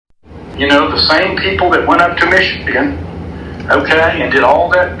You know, the same people that went up to Michigan, okay, and did all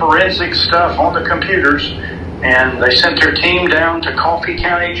that forensic stuff on the computers, and they sent their team down to Coffee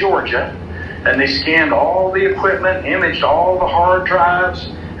County, Georgia, and they scanned all the equipment, imaged all the hard drives,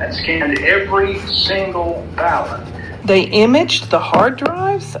 and scanned every single ballot. They imaged the hard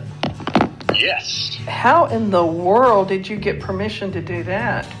drives? Yes. How in the world did you get permission to do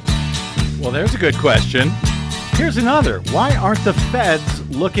that? Well, there's a good question. Here's another. Why aren't the feds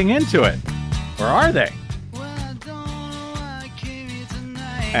looking into it? Or are they?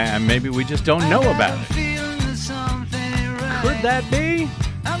 And maybe we just don't know about it. Could that be?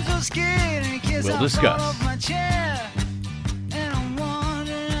 We'll discuss.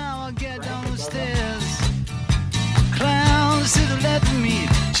 Clowns to the left of me,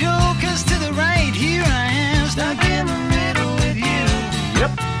 jokers to the right. Here I am, stuck in the middle with you.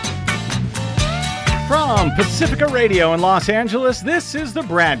 Yep. From Pacifica Radio in Los Angeles, this is the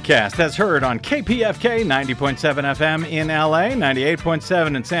BradCast, that's heard on KPFK 90.7 FM in LA,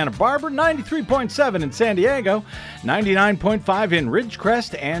 98.7 in Santa Barbara, 93.7 in San Diego, 99.5 in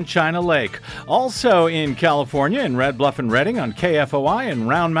Ridgecrest and China Lake. Also in California, in Red Bluff and Redding on KFOI and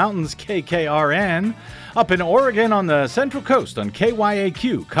Round Mountains KKRN. Up in Oregon on the Central Coast on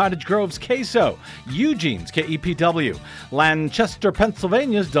KYAQ, Cottage Grove's KSO, Eugene's KEPW, Lancaster,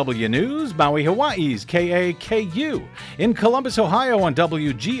 Pennsylvania's W News, Maui, Hawaii's KAKU, in Columbus, Ohio on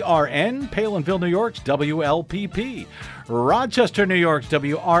WGRN, Palinville, New York's WLPP, Rochester, New York's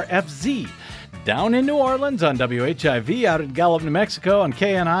WRFZ, down in New Orleans on WHIV, out in Gallup, New Mexico on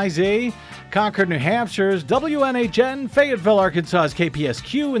KNIZ, Concord, New Hampshire's WNHN, Fayetteville, Arkansas's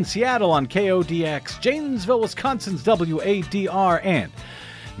KPSQ, in Seattle on KODX, Janesville, Wisconsin's WADR, and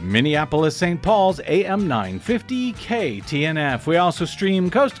Minneapolis, St. Paul's AM 950 KTNF. We also stream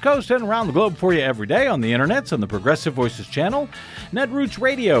coast to coast and around the globe for you every day on the internets on the Progressive Voices channel, Netroots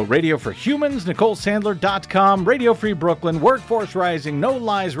Radio, Radio for Humans, NicoleSandler.com, Radio Free Brooklyn, Workforce Rising, No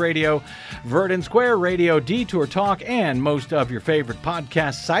Lies Radio, Verdant Square Radio, Detour Talk, and most of your favorite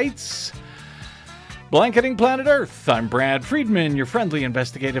podcast sites. Blanketing Planet Earth, I'm Brad Friedman, your friendly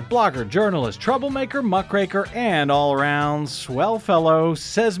investigative blogger, journalist, troublemaker, muckraker, and all-around swell fellow,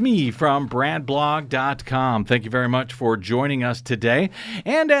 says me from bradblog.com. Thank you very much for joining us today.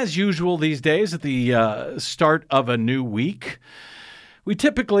 And as usual these days, at the start of a new week, we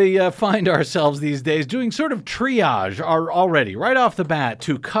typically find ourselves these days doing sort of triage already, right off the bat,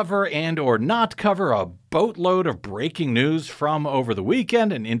 to cover and or not cover a boatload of breaking news from over the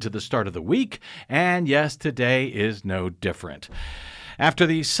weekend and into the start of the week. And yes, today is no different. After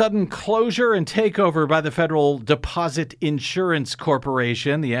the sudden closure and takeover by the Federal Deposit Insurance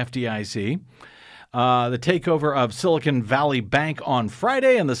Corporation, the FDIC, the takeover of Silicon Valley Bank on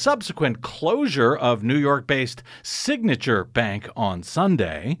Friday, and the subsequent closure of New York-based Signature Bank on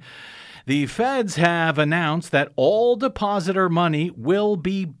Sunday, the feds have announced that all depositor money will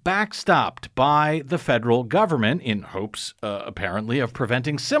be backstopped by the federal government in hopes, apparently, of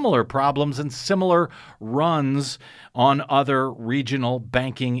preventing similar problems and similar runs on other regional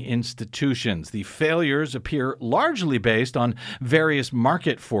banking institutions. The failures appear largely based on various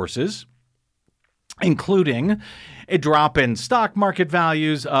market forces, including a drop in stock market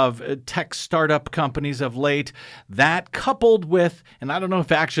values of tech startup companies of late. That coupled with, and I don't know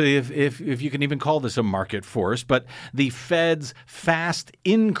if actually if you can even call this a market force, but the Fed's fast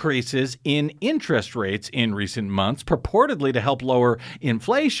increases in interest rates in recent months, purportedly to help lower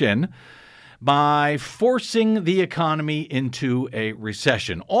inflation by forcing the economy into a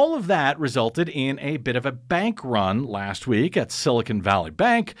recession. All of that resulted in a bit of a bank run last week at Silicon Valley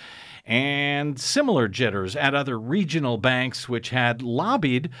Bank, and similar jitters at other regional banks which had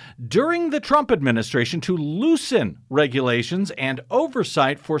lobbied during the Trump administration to loosen regulations and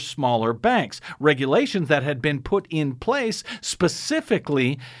oversight for smaller banks, regulations that had been put in place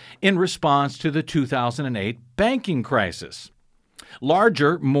specifically in response to the 2008 banking crisis.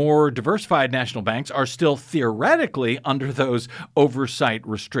 Larger, more diversified national banks are still theoretically under those oversight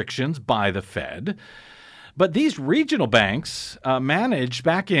restrictions by the Fed. But these regional banks managed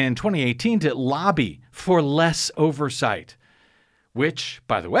back in 2018 to lobby for less oversight, which,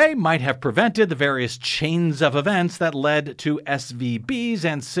 by the way, might have prevented the various chains of events that led to SVB's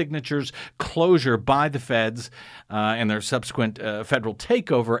and Signature's closure by the feds and their subsequent federal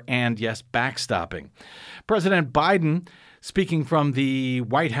takeover and, yes, backstopping. President Biden, speaking from the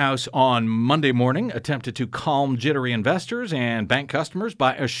White House on Monday morning, attempted to calm jittery investors and bank customers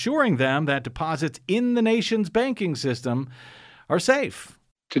by assuring them that deposits in the nation's banking system are safe.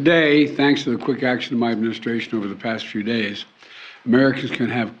 Today, thanks to the quick action of my administration over the past few days, Americans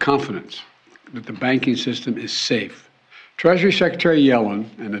can have confidence that the banking system is safe, Treasury Secretary Yellen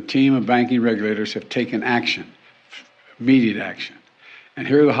and a team of banking regulators have taken action, immediate action. And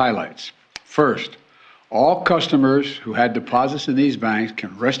here are the highlights. First, all customers who had deposits in these banks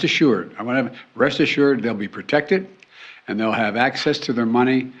can rest assured, they'll be protected and they'll have access to their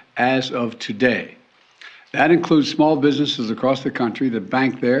money as of today. That includes small businesses across the country that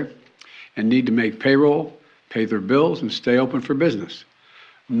bank there and need to make payroll, pay their bills, and stay open for business.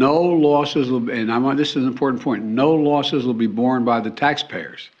 No losses will be, and this is an important point, no losses will be borne by the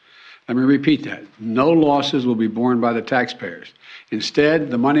taxpayers. Let me repeat that. No losses will be borne by the taxpayers. Instead,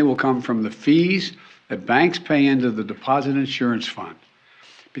 the money will come from the fees that banks pay into the Deposit Insurance Fund.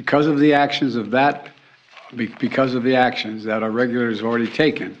 Because of the actions that our regulators have already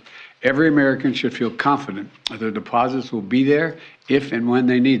taken, every American should feel confident that their deposits will be there if and when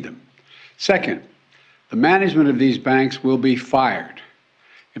they need them. Second, the management of these banks will be fired.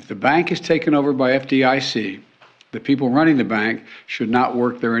 If the bank is taken over by FDIC, the people running the bank should not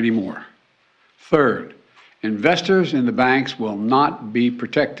work there anymore. Third, investors in the banks will not be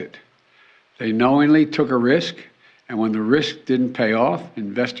protected. They knowingly took a risk, and when the risk didn't pay off,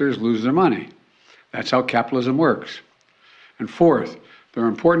 investors lose their money. That's how capitalism works. And fourth, there are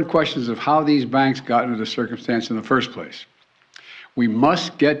important questions of how these banks got into the circumstance in the first place. We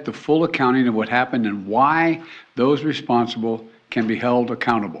must get the full accounting of what happened and why those responsible can be held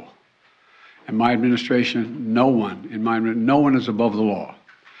accountable. In my administration, no one is above the law.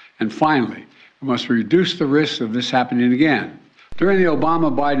 And finally, we must reduce the risks of this happening again. During the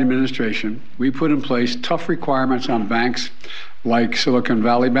Obama-Biden administration, we put in place tough requirements on banks like Silicon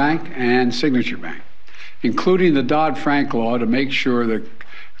Valley Bank and Signature Bank, including the Dodd-Frank law to make sure that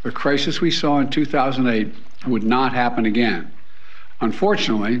the crisis we saw in 2008 would not happen again.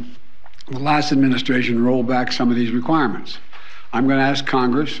 Unfortunately, the last administration rolled back some of these requirements. I'm going to ask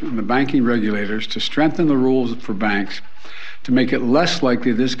Congress and the banking regulators to strengthen the rules for banks to make it less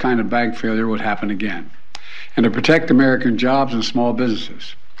likely this kind of bank failure would happen again, and to protect American jobs and small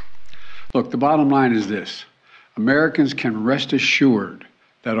businesses. Look, the bottom line is this. Americans can rest assured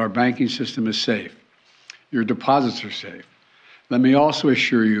that our banking system is safe. Your deposits are safe. Let me also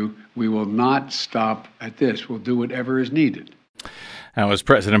assure you we will not stop at this. We'll do whatever is needed. That was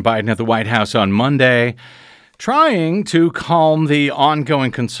President Biden at the White House on Monday, trying to calm the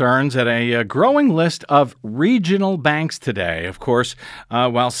ongoing concerns at a growing list of regional banks today. Of course,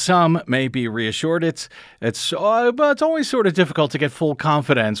 while some may be reassured, it's always sort of difficult to get full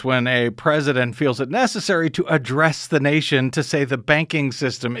confidence when a president feels it necessary to address the nation to say the banking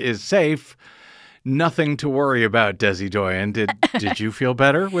system is safe. Nothing to worry about, Desi Doyen. Did you feel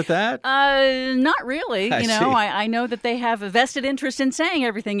better with that? Not really. I know that they have a vested interest in saying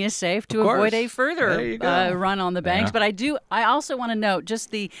everything is safe to avoid a further run on the banks. Yeah. But I also want to note just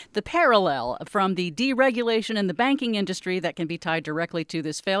the parallel from the deregulation in the banking industry that can be tied directly to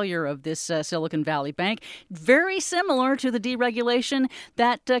this failure of this Silicon Valley Bank. Very similar to the deregulation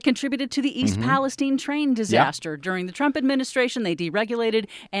that contributed to the East Palestine train disaster. Yeah. During the Trump administration, they deregulated,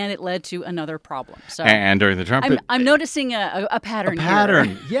 and it led to another problem. So and during the Trump, I'm noticing a pattern.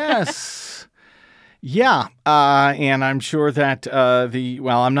 Here. Yes, yeah, and I'm sure that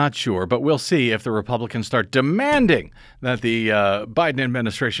I'm not sure, but we'll see if the Republicans start demanding that the Biden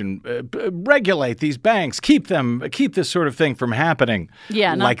administration regulate these banks, keep this sort of thing from happening.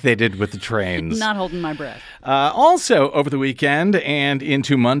 Yeah, like they did with the trains. Not holding my breath. Also, over the weekend and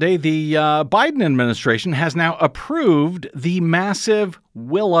into Monday, the Biden administration has now approved the massive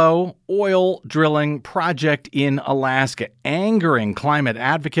Willow oil drilling project in Alaska, angering climate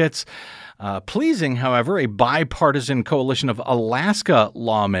advocates. Pleasing, however, a bipartisan coalition of Alaska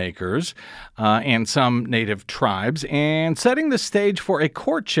lawmakers and some native tribes, and setting the stage for a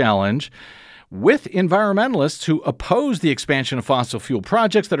court challenge with environmentalists who oppose the expansion of fossil fuel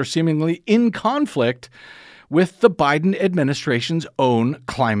projects that are seemingly in conflict with the Biden administration's own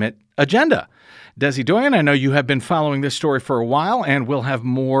climate agenda. Desi Doyen, I know you have been following this story for a while, and we'll have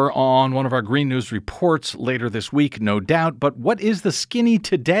more on one of our Green News reports later this week, no doubt. But what is the skinny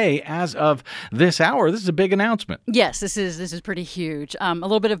today as of this hour? This is a big announcement. Yes, this is pretty huge. A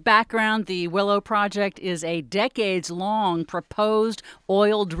little bit of background. The Willow Project is a decades-long proposed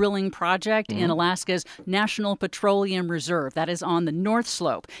oil drilling project in Alaska's National Petroleum Reserve. That is on the North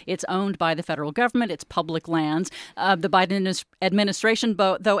Slope. It's owned by the federal government. It's public lands. The Biden administration,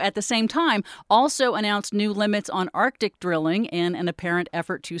 though, at the same time, also announced new limits on Arctic drilling in an apparent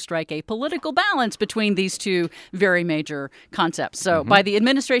effort to strike a political balance between these two very major concepts. So by the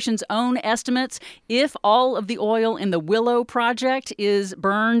administration's own estimates, if all of the oil in the Willow project is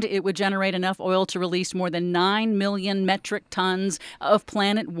burned, it would generate enough oil to release more than 9 million metric tons of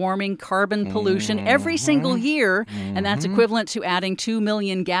planet-warming carbon pollution every single year, and that's equivalent to adding 2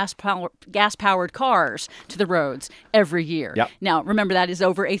 million gas-powered cars to the roads every year. Yep. Now, remember, that is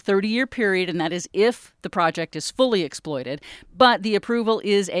over a 30-year period, and that is if the project is fully exploited. But the approval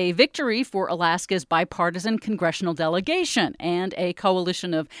is a victory for Alaska's bipartisan congressional delegation and a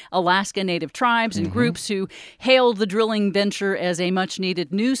coalition of Alaska Native tribes and groups who hailed the drilling venture as a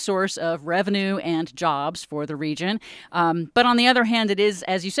much-needed new source of revenue and jobs for the region. But on the other hand, it is,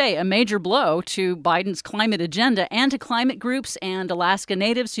 as you say, a major blow to Biden's climate agenda and to climate groups and Alaska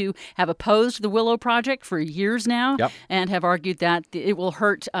Natives who have opposed the Willow Project for years now and have argued that it will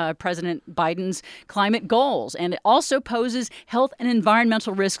hurt President Biden's climate goals. And it also poses health and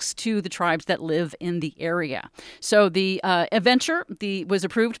environmental risks to the tribes that live in the area. So the venture was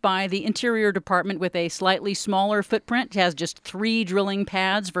approved by the Interior Department with a slightly smaller footprint. It has just 3 drilling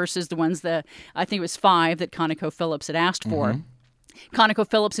pads versus the ones that I think it was 5 that ConocoPhillips had asked for.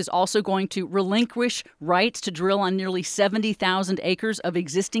 ConocoPhillips is also going to relinquish rights to drill on nearly 70,000 acres of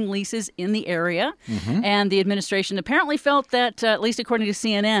existing leases in the area. And the administration apparently felt that, at least according to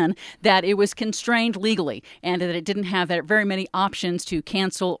CNN, that it was constrained legally and that it didn't have very many options to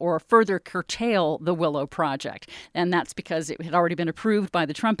cancel or further curtail the Willow project. And that's because it had already been approved by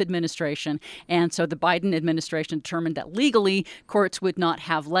the Trump administration. And so the Biden administration determined that legally courts would not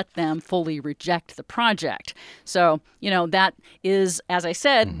have let them fully reject the project. So, that is, as I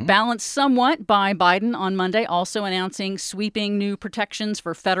said, balanced somewhat by Biden on Monday, also announcing sweeping new protections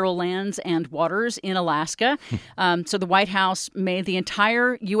for federal lands and waters in Alaska. So the White House made the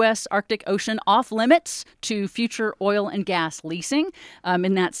entire U.S. Arctic Ocean off limits to future oil and gas leasing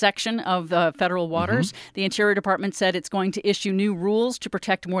in that section of the federal waters. The Interior Department said it's going to issue new rules to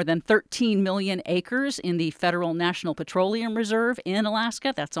protect more than 13 million acres in the Federal National Petroleum Reserve in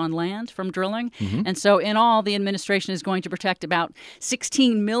Alaska. That's on land from drilling. And so in all, the administration is going to protect about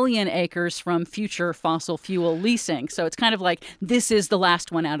 16 million acres from future fossil fuel leasing. So it's kind of like this is the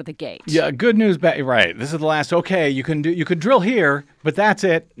last one out of the gate. Yeah, good news. Right. This is the last. Okay, you can drill here, but that's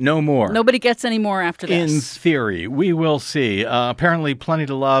it. No more. Nobody gets any more after this. In theory, we will see. Apparently plenty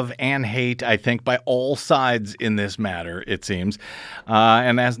to love and hate, I think, by all sides in this matter, it seems.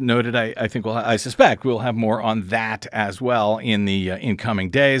 And as noted, I suspect we'll have more on that as well in the incoming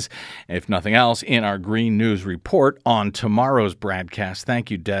days. If nothing else, in our Green News report on tomorrow's BradCast.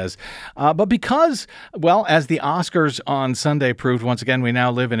 Thank you, Des. But because, well, as the Oscars on Sunday proved, once again, we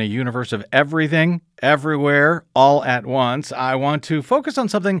now live in a universe of everything, everywhere, all at once. I want to focus on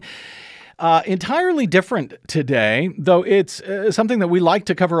something entirely different today, though it's something that we like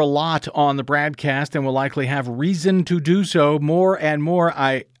to cover a lot on the BradCast and will likely have reason to do so more and more,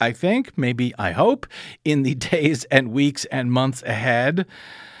 I think, maybe I hope, in the days and weeks and months ahead.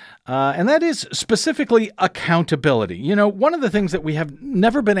 And that is specifically accountability. One of the things that we have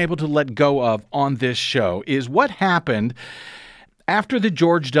never been able to let go of on this show is what happened after the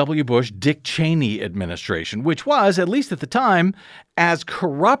George W. Bush, Dick Cheney administration, which was, at least at the time, as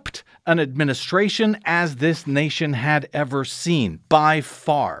corrupt an administration as this nation had ever seen, by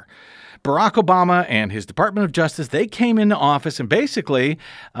far. Barack Obama and his Department of Justice, they came into office and basically,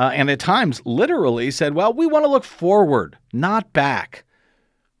 and at times literally said, well, we want to look forward, not back.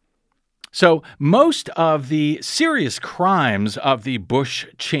 So most of the serious crimes of the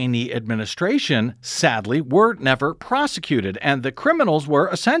Bush-Cheney administration, sadly, were never prosecuted, and the criminals were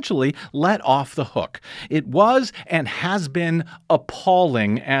essentially let off the hook. It was and has been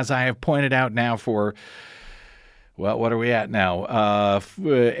appalling, as I have pointed out now for, well, what are we at now?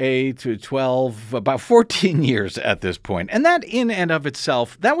 8 to 12, about 14 years at this point. And that in and of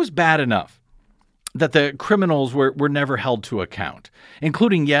itself, that was bad enough that the criminals were never held to account,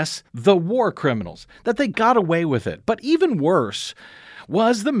 including, yes, the war criminals, that they got away with it. But even worse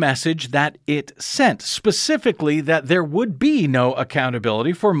was the message that it sent, specifically that there would be no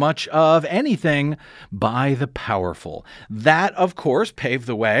accountability for much of anything by the powerful. That, of course, paved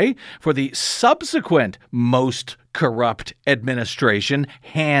the way for the subsequent most corrupt administration,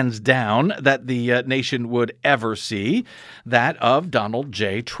 hands down, that the nation would ever see, that of Donald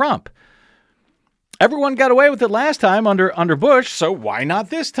J. Trump. Everyone got away with it last time under Bush, so why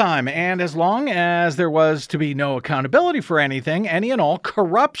not this time? And as long as there was to be no accountability for anything, any and all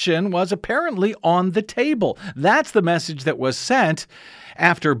corruption was apparently on the table. That's the message that was sent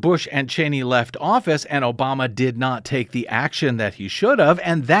after Bush and Cheney left office and Obama did not take the action that he should have.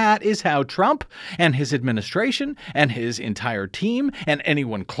 And that is how Trump and his administration and his entire team and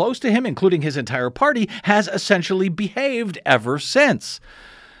anyone close to him, including his entire party, has essentially behaved ever since.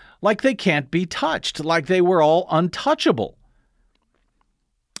 Like they can't be touched, like they were all untouchable.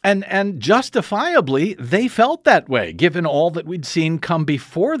 And justifiably, they felt that way, given all that we'd seen come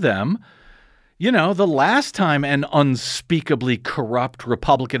before them. You know, the last time an unspeakably corrupt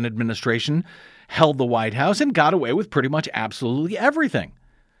Republican administration held the White House and got away with pretty much absolutely everything.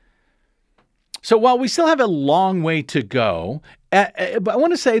 So while we still have a long way to go, I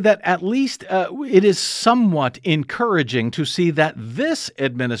want to say that at least it is somewhat encouraging to see that this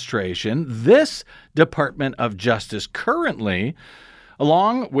administration, this Department of Justice currently,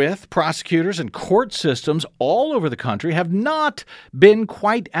 along with prosecutors and court systems all over the country, have not been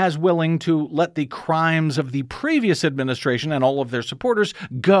quite as willing to let the crimes of the previous administration and all of their supporters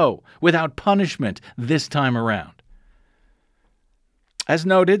go without punishment this time around. As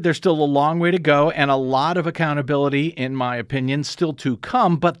noted, there's still a long way to go and a lot of accountability, in my opinion, still to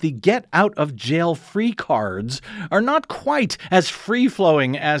come, but the get-out-of-jail-free cards are not quite as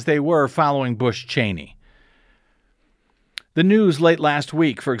free-flowing as they were following Bush-Cheney. The news late last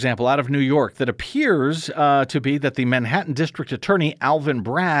week, for example, out of New York, that appears to be that the Manhattan District Attorney, Alvin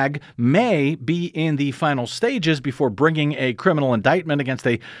Bragg, may be in the final stages before bringing a criminal indictment against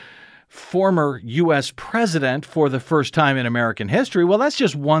a former U.S. president for the first time in American history. Well, that's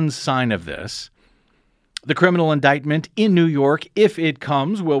just one sign of this. The criminal indictment in New York, if it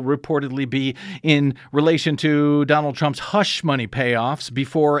comes, will reportedly be in relation to Donald Trump's hush money payoffs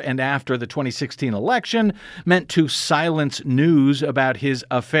before and after the 2016 election, meant to silence news about his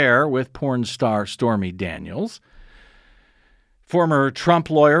affair with porn star Stormy Daniels. Former Trump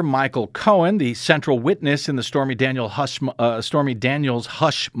lawyer Michael Cohen, the central witness in the Stormy Daniels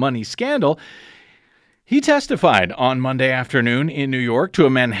hush money scandal, he testified on Monday afternoon in New York to a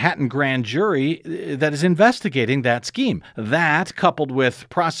Manhattan grand jury that is investigating that scheme. That, coupled with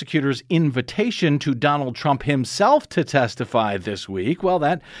prosecutors' invitation to Donald Trump himself to testify this week, well,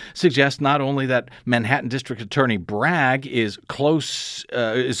 that suggests not only that Manhattan District Attorney Bragg is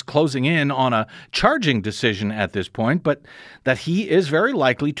closing in on a charging decision at this point, but that he is very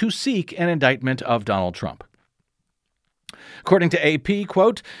likely to seek an indictment of Donald Trump. According to AP,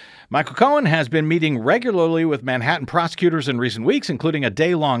 quote, Michael Cohen has been meeting regularly with Manhattan prosecutors in recent weeks, including a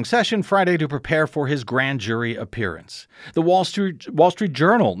day-long session Friday to prepare for his grand jury appearance. The Wall Street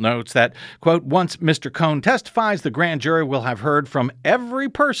Journal notes that, quote, once Mr. Cohen testifies, the grand jury will have heard from every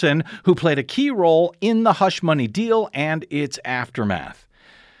person who played a key role in the hush money deal and its aftermath.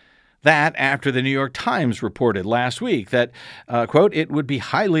 That after the New York Times reported last week that, quote, it would be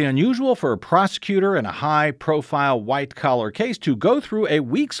highly unusual for a prosecutor in a high-profile white-collar case to go through a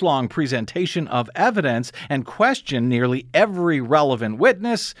weeks-long presentation of evidence and question nearly every relevant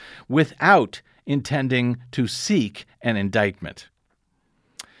witness without intending to seek an indictment.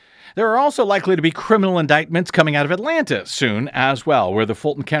 There are also likely to be criminal indictments coming out of Atlanta soon as well, where the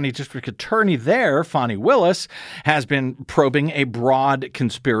Fulton County District Attorney there, Fani Willis, has been probing a broad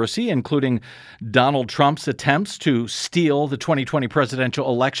conspiracy, including Donald Trump's attempts to steal the 2020 presidential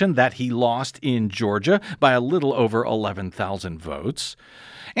election that he lost in Georgia by a little over 11,000 votes.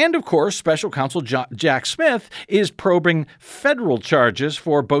 And, of course, Special Counsel Jack Smith is probing federal charges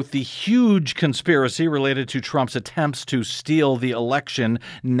for both the huge conspiracy related to Trump's attempts to steal the election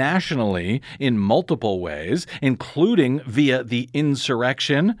nationally in multiple ways, including via the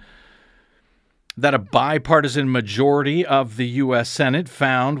insurrection that a bipartisan majority of the U.S. Senate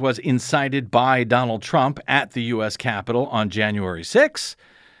found was incited by Donald Trump at the U.S. Capitol on January 6th.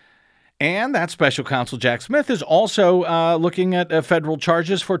 And that Special Counsel Jack Smith is also looking at federal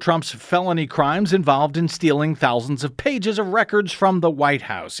charges for Trump's felony crimes involved in stealing thousands of pages of records from the White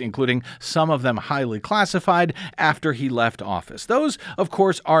House, including some of them highly classified after he left office. Those, of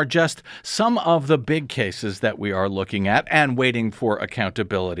course, are just some of the big cases that we are looking at and waiting for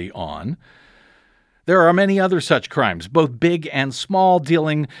accountability on. There are many other such crimes, both big and small,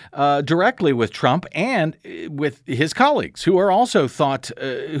 dealing directly with Trump and with his colleagues, who also thought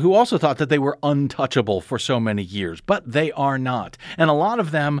that they were untouchable for so many years, but they are not. And a lot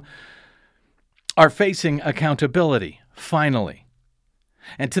of them are facing accountability, finally.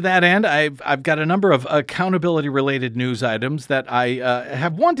 And to that end, I've got a number of accountability-related news items that I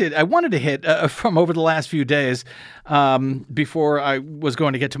wanted to hit from over the last few days before I was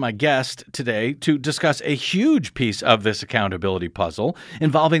going to get to my guest today to discuss a huge piece of this accountability puzzle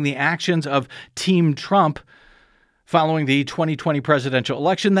involving the actions of Team Trump following the 2020 presidential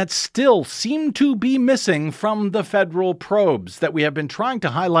election that still seem to be missing from the federal probes that we have been trying to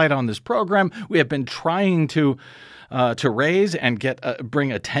highlight on this program. We have been trying to raise and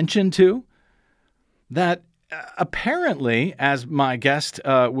bring attention to, that apparently, as my guest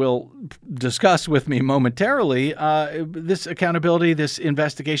will discuss with me momentarily, this accountability, this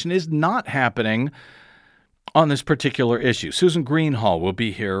investigation is not happening on this particular issue. Susan Greenhalgh will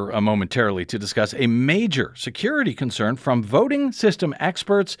be here momentarily to discuss a major security concern from voting system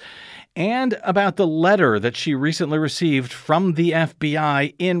experts and about the letter that she recently received from the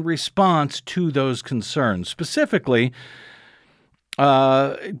FBI in response to those concerns. Specifically,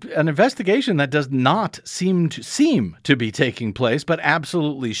 an investigation that does not seem to be taking place, but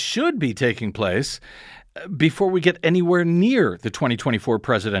absolutely should be taking place before we get anywhere near the 2024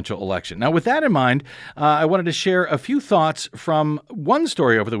 presidential election. Now, with that in mind, I wanted to share a few thoughts from one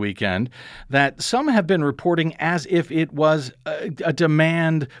story over the weekend that some have been reporting as if it was a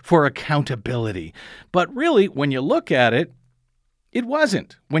demand for accountability. But really, when you look at it, it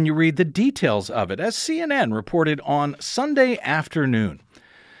wasn't when you read the details of it, as CNN reported on Sunday afternoon.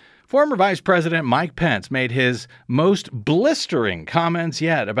 Former Vice President Mike Pence made his most blistering comments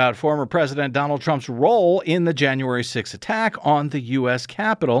yet about former President Donald Trump's role in the January 6th attack on the U.S.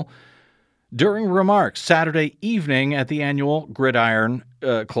 Capitol during remarks Saturday evening at the annual Gridiron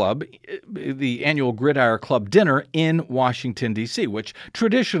Club dinner in Washington, D.C., which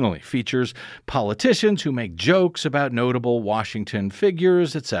traditionally features politicians who make jokes about notable Washington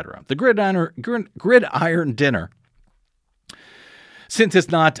figures, etc. The Gridiron dinner, since it's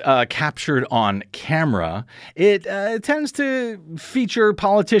not captured on camera, it tends to feature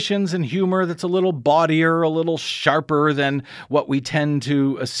politicians and humor that's a little bawdier, a little sharper than what we tend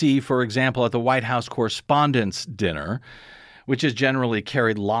to see, for example, at the White House Correspondents' Dinner, which is generally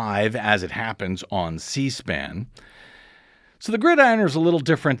carried live as it happens on C-SPAN. So the Gridiron is a little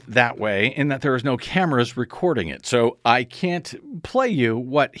different that way in that there is no cameras recording it. So I can't play you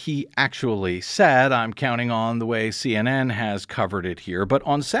what he actually said. I'm counting on the way CNN has covered it here. But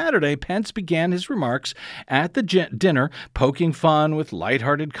on Saturday, Pence began his remarks at the dinner, poking fun with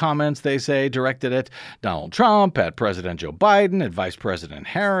lighthearted comments, they say, directed at Donald Trump, at President Joe Biden, at Vice President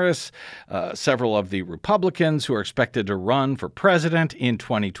Harris, several of the Republicans who are expected to run for president in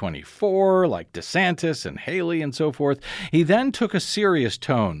 2024, like DeSantis and Haley and so forth. He then took a serious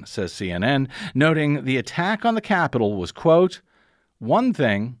tone, says CNN, noting the attack on the Capitol was, quote, one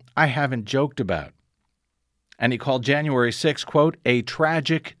thing I haven't joked about. And he called January 6th, quote, a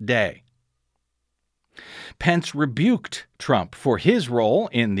tragic day. Pence rebuked Trump for his role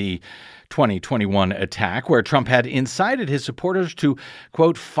in the 2021 attack, where Trump had incited his supporters to,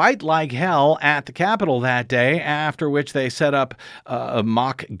 quote, fight like hell at the Capitol that day, after which they set up a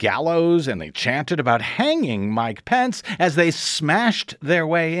mock gallows and they chanted about hanging Mike Pence as they smashed their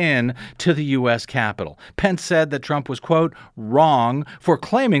way in to the U.S. Capitol. Pence said that Trump was, quote, wrong for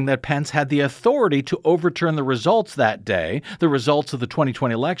claiming that Pence had the authority to overturn the results that day, the results of the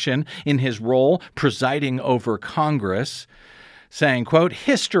 2020 election, in his role presiding over Congress, saying, quote,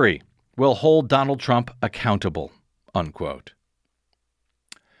 history will hold Donald Trump accountable, unquote.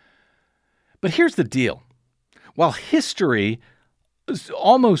 But here's the deal. While history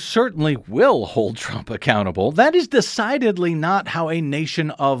almost certainly will hold Trump accountable, that is decidedly not how a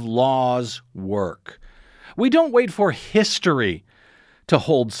nation of laws work. We don't wait for history to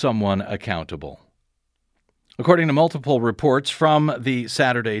hold someone accountable. According to multiple reports from the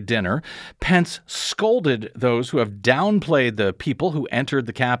Saturday dinner, Pence scolded those who have downplayed the people who entered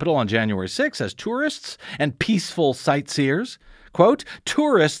the Capitol on January 6th as tourists and peaceful sightseers. Quote,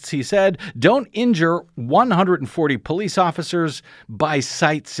 tourists, he said, don't injure 140 police officers by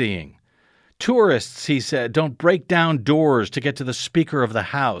sightseeing. Tourists, he said, don't break down doors to get to the Speaker of the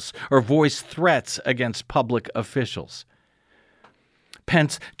House or voice threats against public officials.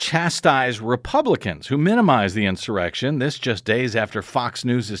 Pence chastised Republicans who minimized the insurrection, this just days after Fox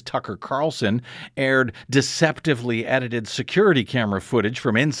News' Tucker Carlson aired deceptively edited security camera footage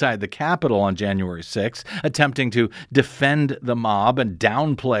from inside the Capitol on January 6th, attempting to defend the mob and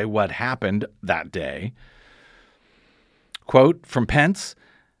downplay what happened that day. Quote from Pence,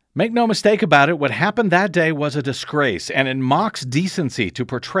 Make no mistake about it, what happened that day was a disgrace, and it mocks decency to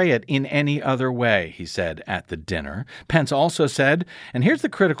portray it in any other way, he said at the dinner. Pence also said, and here's the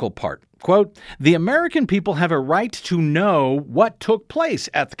critical part, quote, "The American people have a right to know what took place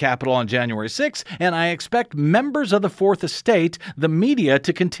at the Capitol on January 6th, and I expect members of the Fourth Estate, the media,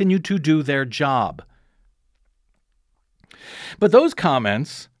 to continue to do their job." But those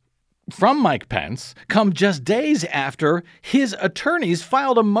comments from Mike Pence come just days after his attorneys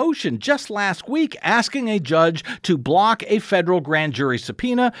filed a motion just last week asking a judge to block a federal grand jury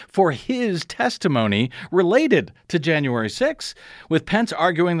subpoena for his testimony related to January 6th, with Pence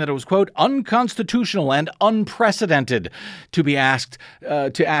arguing that it was, quote, "unconstitutional and unprecedented" to be asked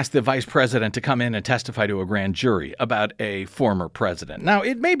to ask the vice president to come in and testify to a grand jury about a former president. Now,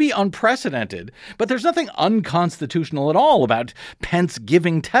 it may be unprecedented, but there's nothing unconstitutional at all about Pence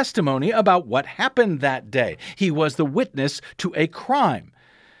giving testimony about what happened that day. He was the witness to a crime.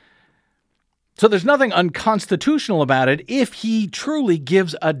 So there's nothing unconstitutional about it if he truly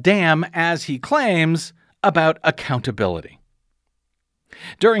gives a damn, as he claims, about accountability.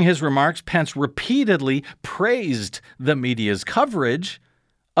 During his remarks, Pence repeatedly praised the media's coverage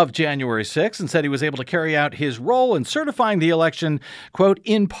of January 6th and said he was able to carry out his role in certifying the election, quote,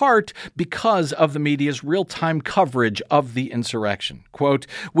 "in part because of the media's real-time coverage of the insurrection." Quote,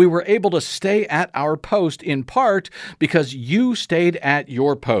 "We were able to stay at our post in part because you stayed at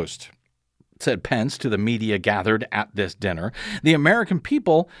your post," said Pence to the media gathered at this dinner. "The American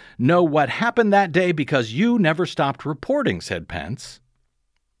people know what happened that day because you never stopped reporting," said Pence.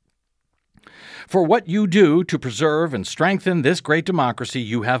 "For what you do to preserve and strengthen this great democracy,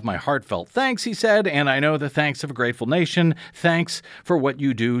 you have my heartfelt thanks," he said, "and I know the thanks of a grateful nation. Thanks for what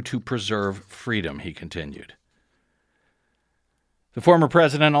you do to preserve freedom," he continued. The former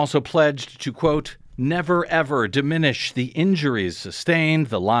president also pledged to, quote, "never ever diminish the injuries sustained,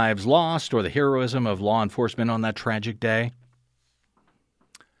 the lives lost, or the heroism of law enforcement on that tragic day."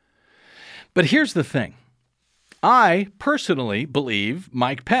 But here's the thing. I personally believe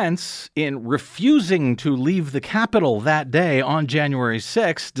Mike Pence, in refusing to leave the Capitol that day on January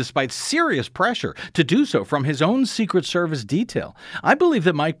 6th, despite serious pressure to do so from his own Secret Service detail, I believe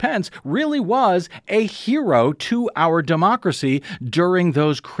that Mike Pence really was a hero to our democracy during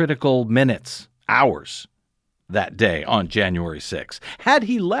those critical minutes, hours, that day on January 6th. Had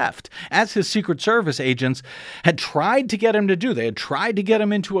he left, as his Secret Service agents had tried to get him to do, they had tried to get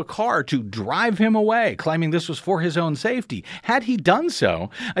him into a car to drive him away, claiming this was for his own safety. Had he done so,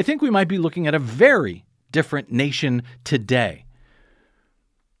 I think we might be looking at a very different nation today.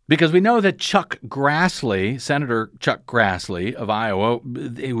 Because we know that Chuck Grassley, Senator Chuck Grassley of Iowa,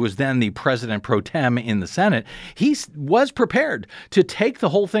 who was then the president pro tem in the Senate, he was prepared to take the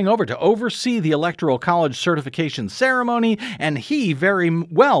whole thing over, to oversee the Electoral College certification ceremony, and he very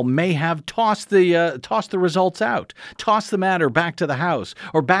well may have tossed the results out, tossed the matter back to the House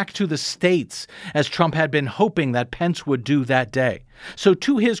or back to the states, as Trump had been hoping that Pence would do that day. So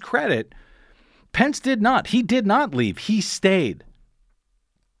to his credit, Pence did not. He did not leave. He stayed.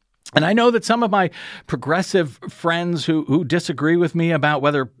 And I know that some of my progressive friends who disagree with me about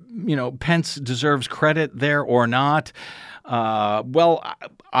whether, Pence deserves credit there or not, well,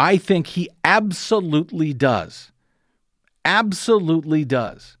 I think he absolutely does. Absolutely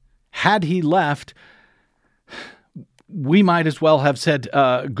does. Had he left, we might as well have said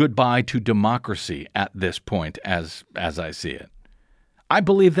goodbye to democracy at this point, as I see it. I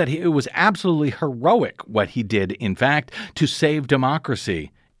believe that it was absolutely heroic what he did, in fact, to save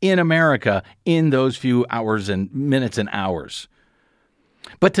democracy in America in those few hours and minutes and hours.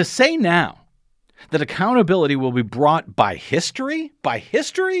 But to say now that accountability will be brought by history,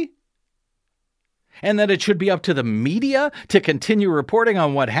 and that it should be up to the media to continue reporting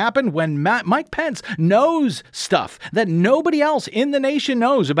on what happened when Mike Pence knows stuff that nobody else in the nation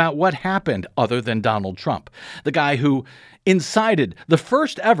knows about what happened other than Donald Trump, the guy who incited the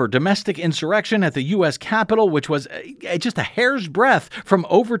first ever domestic insurrection at the U.S. Capitol, which was just a hair's breadth from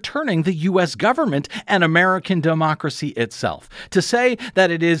overturning the U.S. government and American democracy itself. To say that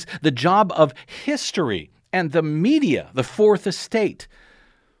it is the job of history and the media, the Fourth Estate,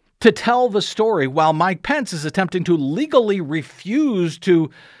 to tell the story while Mike Pence is attempting to legally refuse to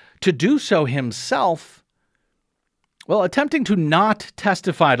do so himself, well, attempting to not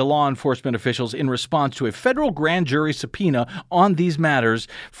testify to law enforcement officials in response to a federal grand jury subpoena on these matters,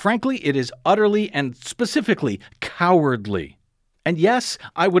 frankly, it is utterly and specifically cowardly. And yes,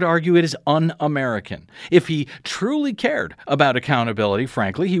 I would argue it is un-American. If he truly cared about accountability,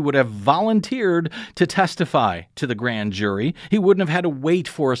 frankly, he would have volunteered to testify to the grand jury. He wouldn't have had to wait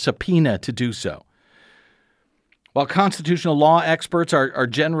for a subpoena to do so. While constitutional law experts are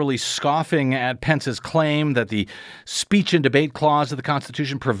generally scoffing at Pence's claim that the speech and debate clause of the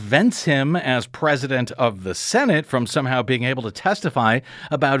Constitution prevents him as president of the Senate from somehow being able to testify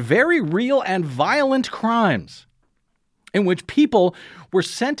about very real and violent crimes in which people were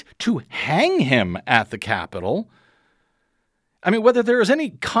sent to hang him at the Capitol, I mean, whether there is any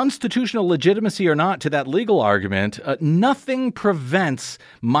constitutional legitimacy or not to that legal argument, nothing prevents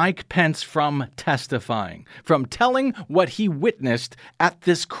Mike Pence from testifying, from telling what he witnessed at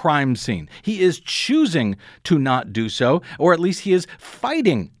this crime scene. He is choosing to not do so, or at least he is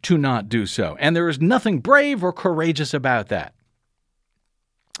fighting to not do so. And there is nothing brave or courageous about that.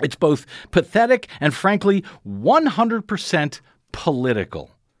 It's both pathetic and, frankly, 100%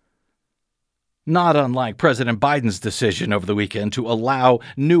 political. Not unlike President Biden's decision over the weekend to allow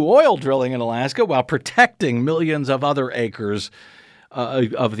new oil drilling in Alaska while protecting millions of other acres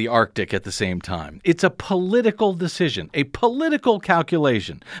of the Arctic at the same time. It's a political decision, a political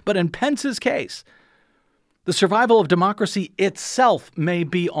calculation. But in Pence's case, the survival of democracy itself may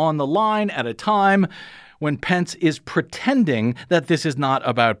be on the line at a time when Pence is pretending that this is not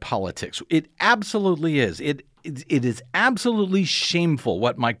about politics. It absolutely is. It is absolutely shameful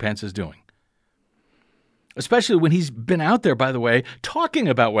what Mike Pence is doing. Especially when he's been out there, by the way, talking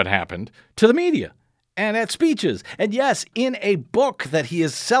about what happened to the media and at speeches. And yes, in a book that he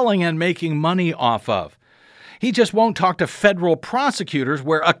is selling and making money off of. He just won't talk to federal prosecutors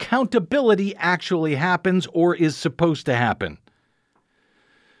where accountability actually happens or is supposed to happen.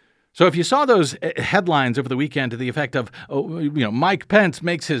 So if you saw those headlines over the weekend to the effect of, Mike Pence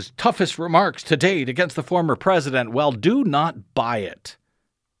makes his toughest remarks to date against the former president, well, do not buy it.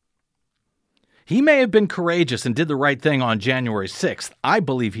 He may have been courageous and did the right thing on January 6th. I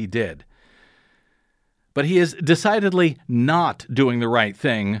believe he did. But he is decidedly not doing the right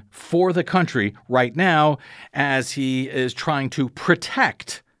thing for the country right now as he is trying to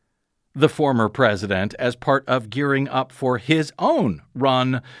protect the former president as part of gearing up for his own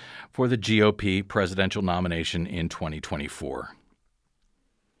run for the GOP presidential nomination in 2024.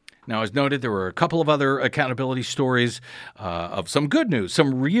 Now, as noted, there were a couple of other accountability stories of some good news,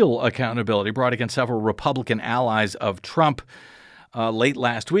 some real accountability brought against several Republican allies of Trump late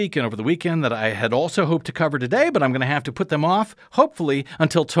last week and over the weekend that I had also hoped to cover today, but I'm going to have to put them off, hopefully,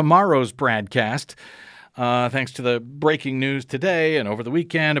 until tomorrow's BradCast. Thanks to the breaking news today and over the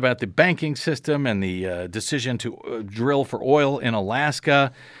weekend about the banking system and the decision to drill for oil in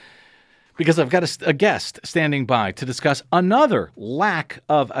Alaska. Because I've got a guest standing by to discuss another lack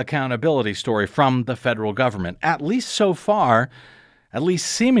of accountability story from the federal government, at least so far, at least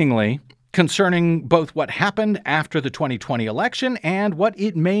seemingly, concerning both what happened after the 2020 election and what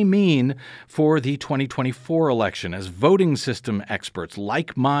it may mean for the 2024 election, as voting system experts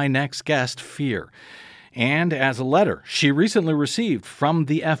like my next guest fear. And as a letter she recently received from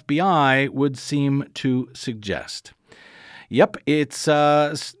the FBI would seem to suggest. Yep, it's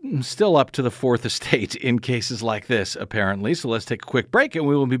still up to the fourth estate in cases like this, apparently. So let's take a quick break, and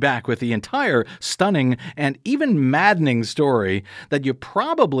we will be back with the entire stunning and even maddening story that you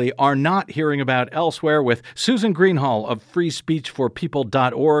probably are not hearing about elsewhere with Susan Greenhalgh of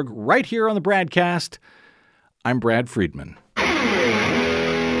freespeechforpeople.org right here on the BradCast. I'm Brad Friedman.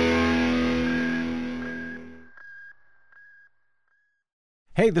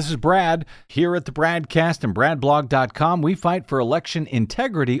 Hey, this is Brad. Here at the BradCast and BradBlog.com, we fight for election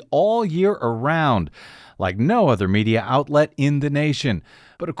integrity all year around, like no other media outlet in the nation.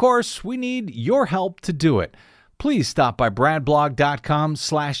 But of course, we need your help to do it. Please stop by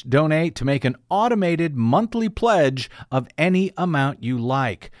BradBlog.com/donate to make an automated monthly pledge of any amount you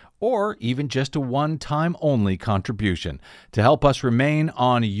like, or even just a one-time only contribution to help us remain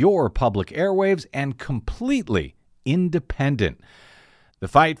on your public airwaves and completely independent. The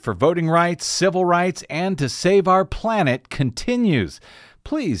fight for voting rights, civil rights, and to save our planet continues.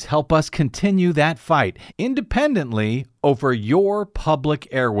 Please help us continue that fight independently over your public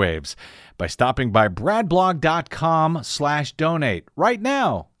airwaves by stopping by bradblog.com/donate right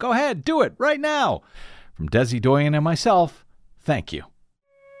now. Go ahead, do it right now. From Desi Doyen and myself, thank you.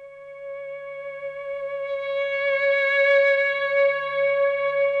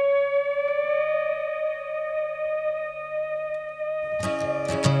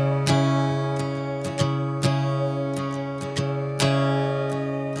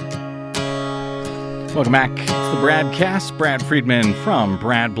 Welcome back. It's the BradCast. Brad Friedman from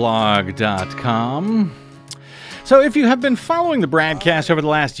BradBlog.com. So if you have been following the BradCast over the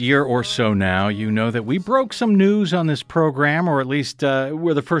last year or so now, you know that we broke some news on this program, or at least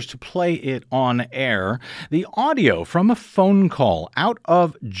we're the first to play it on air. The audio from a phone call out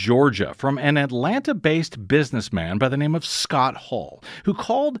of Georgia from an Atlanta-based businessman by the name of Scott Hall, who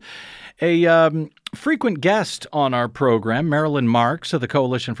called a frequent guest on our program, Marilyn Marks of the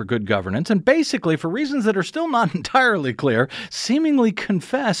Coalition for Good Governance, and basically, for reasons that are still not entirely clear, seemingly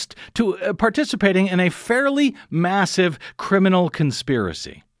confessed to participating in a fairly massive criminal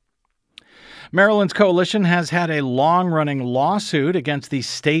conspiracy. Maryland's coalition has had a long-running lawsuit against the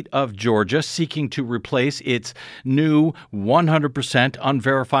state of Georgia seeking to replace its new 100%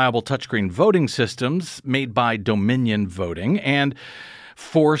 unverifiable touchscreen voting systems made by Dominion Voting and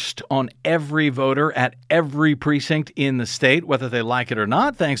forced on every voter at every precinct in the state, whether they like it or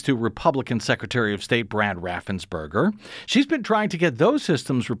not, thanks to Republican Secretary of State Brad Raffensperger. She's been trying to get those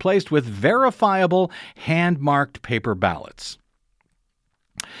systems replaced with verifiable hand-marked paper ballots.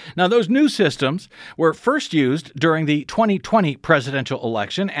 Now, those new systems were first used during the 2020 presidential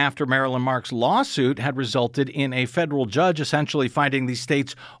election after Marilyn Marks' lawsuit had resulted in a federal judge essentially finding the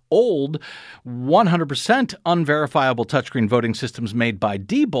state's old 100% unverifiable touchscreen voting systems made by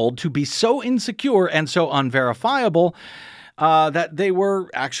Diebold to be so insecure and so unverifiable that they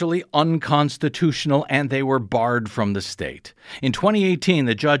were actually unconstitutional and they were barred from the state. In 2018,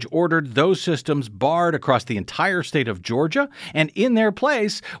 the judge ordered those systems barred across the entire state of Georgia, and in their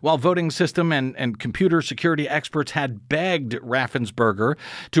place, while voting system and computer security experts had begged Raffensperger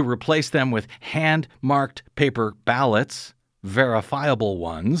to replace them with hand-marked paper ballots, verifiable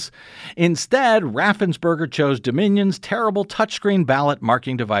ones. Instead, Raffensperger chose Dominion's terrible touchscreen ballot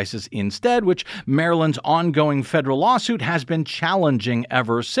marking devices instead, which Maryland's ongoing federal lawsuit has been challenging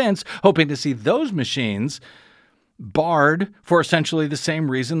ever since, hoping to see those machines barred for essentially the same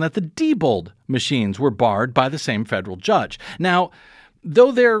reason that the Diebold machines were barred by the same federal judge. Now,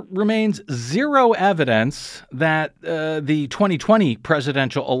 though there remains zero evidence that the 2020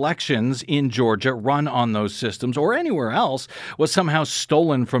 presidential elections in Georgia run on those systems or anywhere else was somehow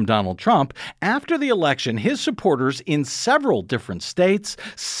stolen from Donald Trump, after the election, his supporters in several different states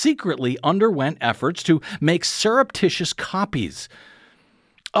secretly underwent efforts to make surreptitious copies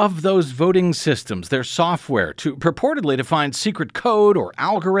of those voting systems, their software, to purportedly to find secret code or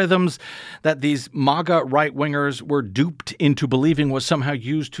algorithms that these MAGA right-wingers were duped into believing was somehow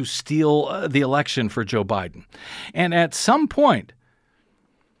used to steal the election for Joe Biden. And at some point,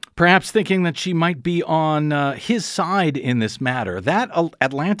 perhaps thinking that she might be on his side in this matter, that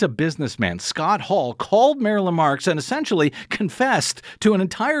Atlanta businessman, Scott Hall, called Marilyn Marks and essentially confessed to an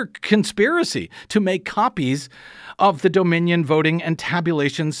entire conspiracy to make copies of the Dominion voting and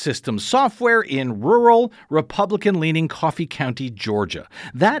tabulation system software in rural, Republican-leaning Coffee County, Georgia.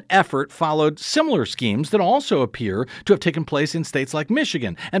 That effort followed similar schemes that also appear to have taken place in states like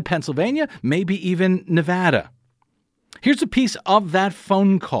Michigan and Pennsylvania, maybe even Nevada. Here's a piece of that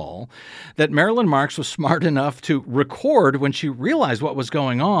phone call that Marilyn Marks was smart enough to record when she realized what was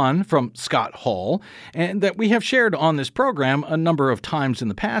going on from Scott Hall, and that we have shared on this program a number of times in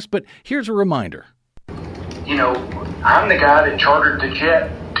the past, but here's a reminder. You know, I'm the guy that chartered the jet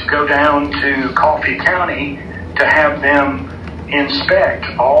to go down to Coffee County to have them inspect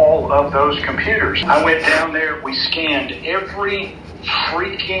all of those computers. I went down there, we scanned every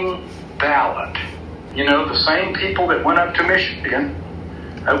freaking ballot. You know, the same people that went up to Michigan,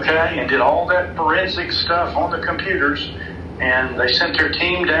 okay, and did all that forensic stuff on the computers, and they sent their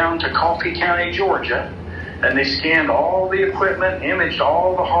team down to Coffee County, Georgia, and they scanned all the equipment, imaged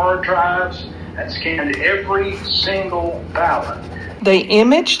all the hard drives, and scanned every single ballot. They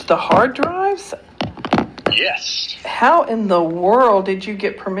imaged the hard drives? Yes. How in the world did you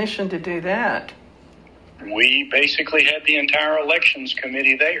get permission to do that? We basically had the entire elections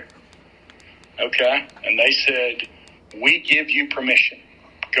committee there. Okay? And they said, we give you permission.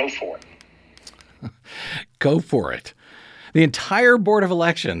 Go for it. Go for it. The entire Board of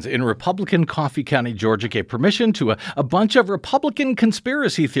Elections in Republican Coffee County, Georgia, gave permission to a bunch of Republican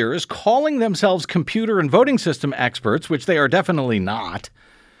conspiracy theorists calling themselves computer and voting system experts, which they are definitely not.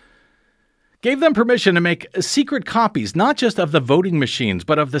 Gave them permission to make secret copies, not just of the voting machines,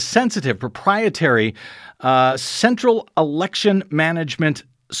 but of the sensitive, proprietary Central Election Management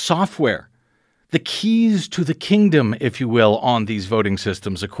software the keys to the kingdom, if you will, on these voting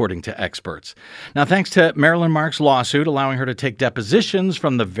systems, according to experts. Now, thanks to Marilyn Marks' lawsuit allowing her to take depositions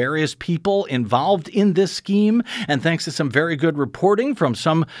from the various people involved in this scheme, and thanks to some very good reporting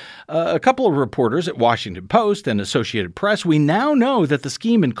from a couple of reporters at Washington Post and Associated Press, we now know that the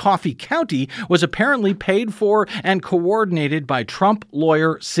scheme in Coffee County was apparently paid for and coordinated by Trump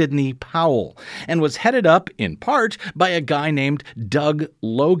lawyer Sidney Powell, and was headed up, in part, by a guy named Doug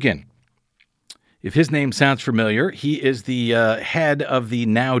Logan. If his name sounds familiar, he is the head of the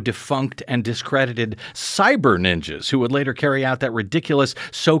now defunct and discredited Cyber Ninjas, who would later carry out that ridiculous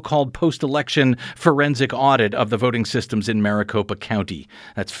so-called post-election forensic audit of the voting systems in Maricopa County.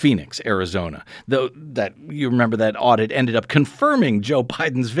 That's Phoenix, Arizona. Though that you remember that audit ended up confirming Joe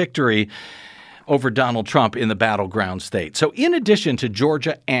Biden's victory over Donald Trump in the battleground state. So in addition to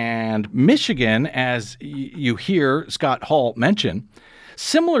Georgia and Michigan, as you hear Scott Hall mention,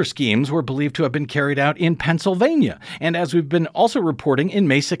 similar schemes were believed to have been carried out in Pennsylvania, and as we've been also reporting, in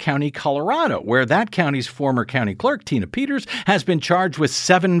Mesa County, Colorado, where that county's former county clerk, Tina Peters, has been charged with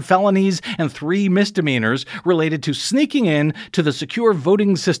 7 felonies and 3 misdemeanors related to sneaking in to the secure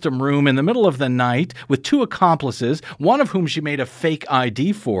voting system room in the middle of the night with 2 accomplices, one of whom she made a fake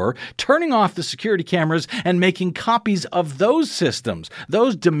ID for, turning off the security cameras and making copies of those systems,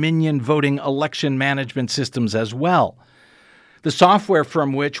 those Dominion voting election management systems as well. The software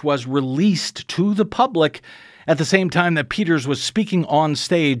from which was released to the public at the same time that Peters was speaking on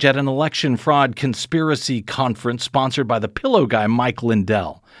stage at an election fraud conspiracy conference sponsored by the pillow guy Mike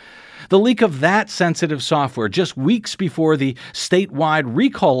Lindell. The leak of that sensitive software just weeks before the statewide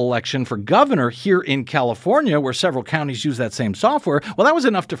recall election for governor here in California, where several counties use that same software, well, that was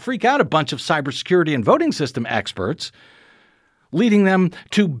enough to freak out a bunch of cybersecurity and voting system experts, leading them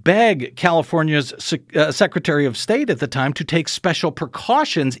to beg California's Secretary of State at the time to take special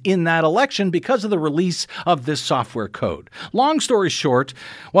precautions in that election because of the release of this software code. Long story short,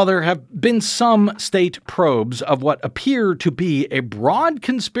 while there have been some state probes of what appear to be a broad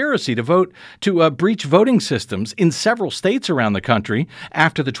conspiracy to breach voting systems in several states around the country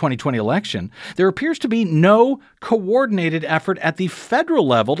after the 2020 election, there appears to be no coordinated effort at the federal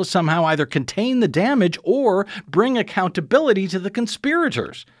level to somehow either contain the damage or bring accountability to the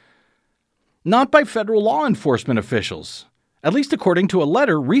conspirators. Not by federal law enforcement officials, at least according to a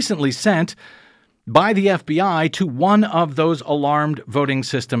letter recently sent by the FBI to one of those alarmed voting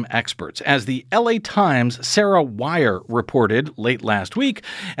system experts. As the LA Times' Sarah Wire reported late last week,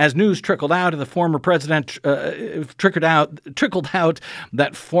 as news trickled out that former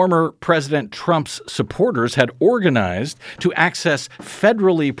President Trump's supporters had organized to access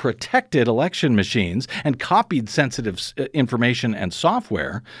federally protected election machines and copied sensitive information and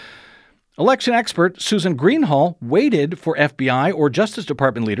software, election expert Susan Greenhalgh waited for FBI or Justice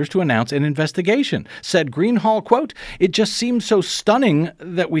Department leaders to announce an investigation. Said Greenhalgh, quote, "It just seemed so stunning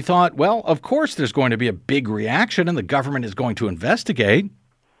that we thought, well, of course there's going to be a big reaction and the government is going to investigate."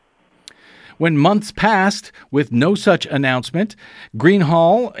 When months passed with no such announcement,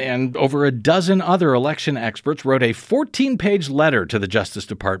 Greenhalgh and over a dozen other election experts wrote a 14-page letter to the Justice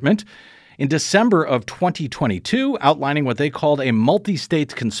Department in December of 2022, outlining what they called a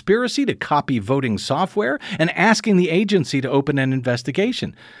multi-state conspiracy to copy voting software and asking the agency to open an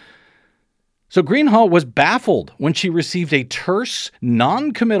investigation. So Greenhalgh was baffled when she received a terse,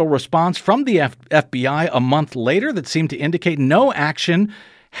 non-committal response from the FBI a month later that seemed to indicate no action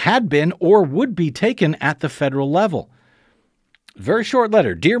had been or would be taken at the federal level. Very short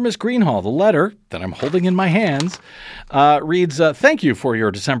letter. Dear Ms. Greenhalgh, the letter that I'm holding in my hands reads, thank you for your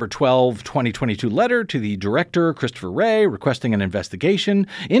December 12, 2022 letter to the director, Christopher Wray, requesting an investigation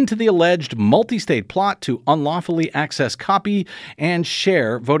into the alleged multi-state plot to unlawfully access, copy, and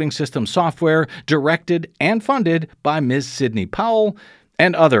share voting system software directed and funded by Ms. Sidney Powell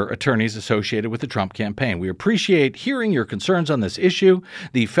and other attorneys associated with the Trump campaign. We appreciate hearing your concerns on this issue.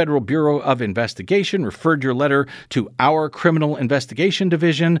 The Federal Bureau of Investigation referred your letter to our Criminal Investigation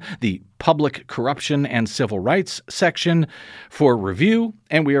Division, the Public Corruption and Civil Rights section, for review,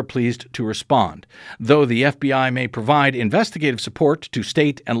 and we are pleased to respond. Though the FBI may provide investigative support to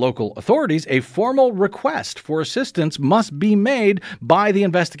state and local authorities, a formal request for assistance must be made by the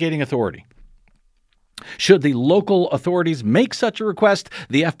investigating authority. Should the local authorities make such a request,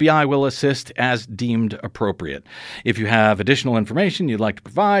 the FBI will assist as deemed appropriate. If you have additional information you'd like to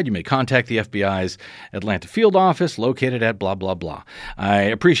provide, you may contact the FBI's Atlanta field office located at blah, blah, blah. I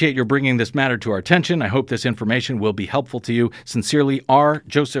appreciate your bringing this matter to our attention. I hope this information will be helpful to you. Sincerely, R.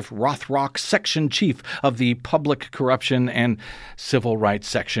 Joseph Rothrock, Section Chief of the Public Corruption and Civil Rights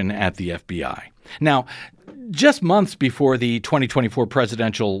Section at the FBI. Now, Just months before the 2024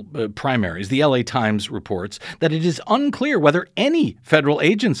 presidential primaries, the LA Times reports that it is unclear whether any federal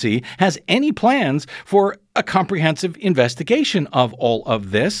agency has any plans for a comprehensive investigation of all of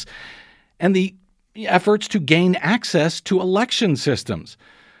this and the efforts to gain access to election systems.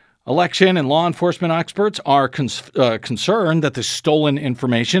 Election and law enforcement experts are concerned that the stolen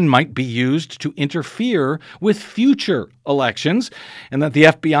information might be used to interfere with future elections and that the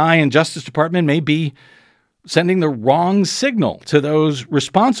FBI and Justice Department may be sending the wrong signal to those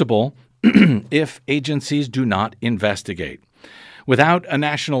responsible if agencies do not investigate. Without a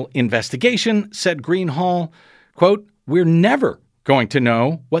national investigation, said Greenhalgh, quote, "We're never going to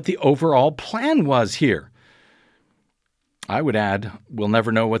know what the overall plan was here." I would add, we'll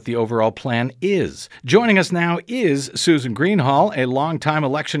never know what the overall plan is. Joining us now is Susan Greenhalgh, a longtime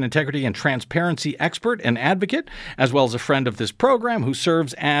election integrity and transparency expert and advocate, as well as a friend of this program who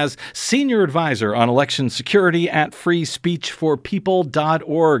serves as senior advisor on election security at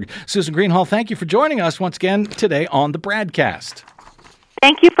freespeechforpeople.org. Susan Greenhalgh, thank you for joining us once again today on the BradCast.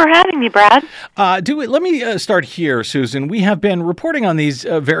 Thank you for having me, Brad. Let me start here, Susan. We have been reporting on these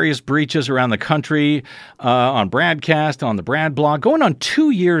various breaches around the country on BradCast, on the Brad blog, going on 2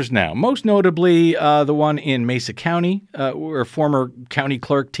 years now. Most notably, the one in Mesa County, where former county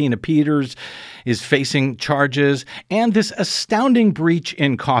clerk Tina Peters is facing charges, and this astounding breach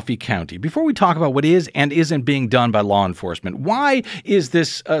in Coffee County. Before we talk about what is and isn't being done by law enforcement, why is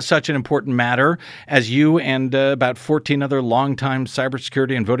this such an important matter as you and about 14 other longtime cybersecurity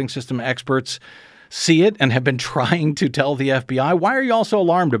and voting system experts see it and have been trying to tell the FBI? Why are you all so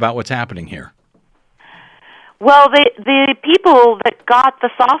alarmed about what's happening here? Well, the people that got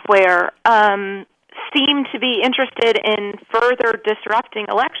the software seem to be interested in further disrupting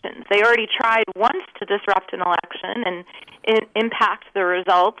elections. They already tried once to disrupt an election and impact the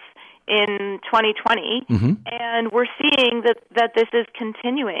results in 2020, and we're seeing that this is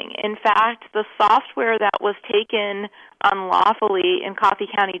continuing. In fact, the software that was taken unlawfully in Coffee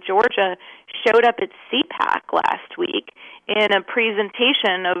County, Georgia, showed up at CPAC last week in a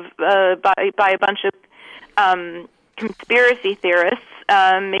presentation of by a bunch of conspiracy theorists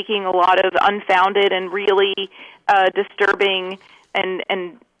making a lot of unfounded and really disturbing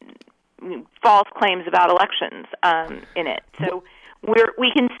and false claims about elections in it. So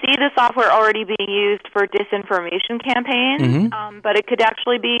we can see the software already being used for disinformation campaigns, but it could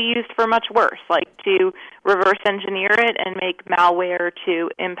actually be used for much worse, like to reverse engineer it and make malware to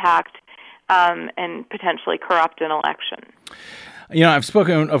impact and potentially corrupt an election. You know, I've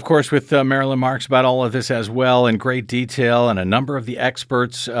spoken, of course, with Marilyn Marks about all of this as well in great detail, and a number of the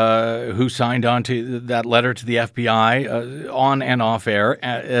experts who signed on to that letter to the FBI on and off air,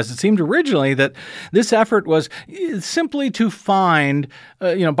 as it seemed originally that this effort was simply to find,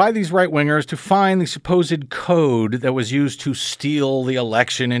 by these right-wingers, to find the supposed code that was used to steal the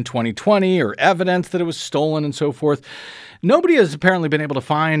election in 2020 or evidence that it was stolen and so forth. Nobody has apparently been able to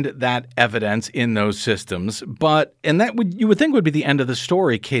find that evidence in those systems, you would think would be the end of the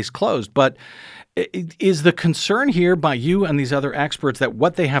story, case closed. But is the concern here by you and these other experts that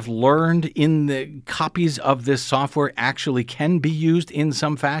what they have learned in the copies of this software actually can be used in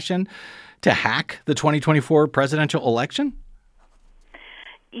some fashion to hack the 2024 presidential election?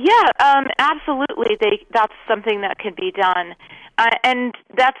 Yeah, absolutely. That's something that could be done. And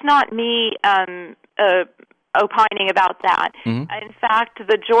that's not me opining about that. In fact,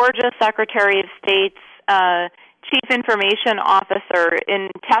 the Georgia Secretary of State's Chief Information Officer, in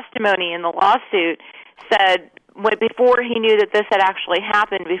testimony in the lawsuit, said before he knew that this had actually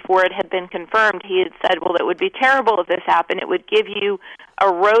happened, before it had been confirmed, he had said, well, it would be terrible if this happened. It would give you a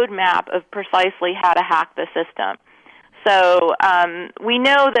roadmap of precisely how to hack the system. So we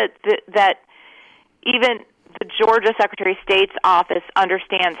know that even the Georgia Secretary of State's office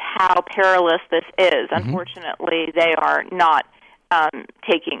understands how perilous this is. Unfortunately, they are not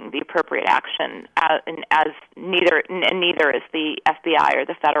taking the appropriate action, neither is the FBI or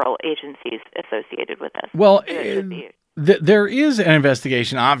the federal agencies associated with this. Well, there is an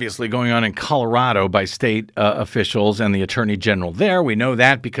investigation, obviously, going on in Colorado by state officials and the Attorney General there. We know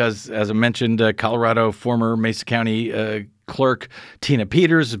that because, as I mentioned, Colorado former Mesa County clerk Tina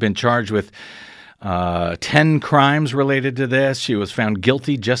Peters has been charged with 10 crimes related to this. She was found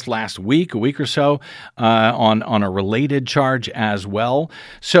guilty just last week, a week or so, on a related charge as well.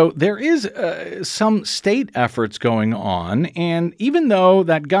 So there is some state efforts going on. And even though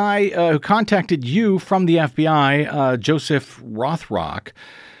that guy who contacted you from the FBI, Joseph Rothrock,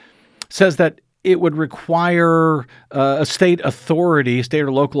 says that it would require a state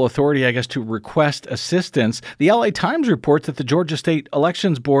or local authority, I guess, to request assistance. The LA Times reports that the Georgia State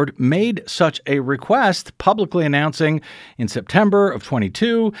Elections Board made such a request, publicly announcing in September of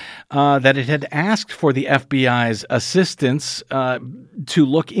 22 that it had asked for the FBI's assistance to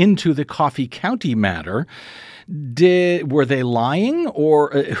look into the Coffee County matter. Were they lying,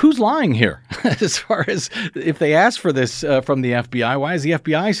 or who's lying here? As far as if they asked for this from the FBI, why is the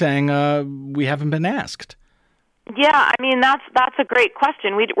FBI saying we haven't been asked? Yeah, I mean, that's a great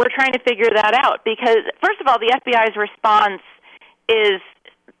question. We're trying to figure that out because, first of all, the FBI's response is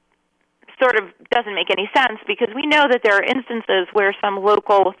sort of doesn't make any sense because we know that there are instances where some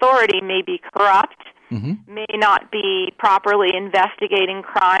local authority may be corrupt, may not be properly investigating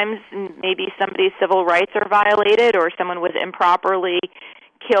crimes, maybe somebody's civil rights are violated or someone was improperly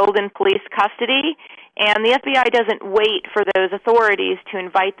killed in police custody. And the FBI doesn't wait for those authorities to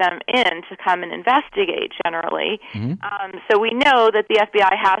invite them in to come and investigate generally. So we know that the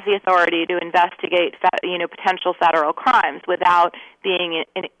FBI has the authority to investigate potential federal crimes without being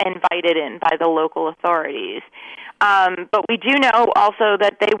invited in by the local authorities. But we do know also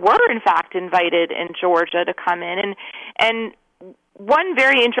that they were, in fact, invited in Georgia to come in. And one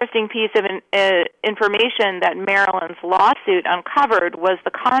very interesting piece of information that Maryland's lawsuit uncovered was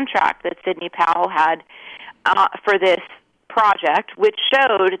the contract that Sidney Powell had for this project, which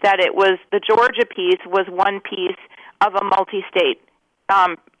showed that it was the Georgia piece was one piece of a multi-state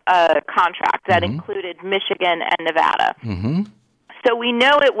contract that included Michigan and Nevada. So we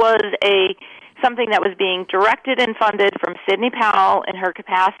know it was something that was being directed and funded from Sidney Powell in her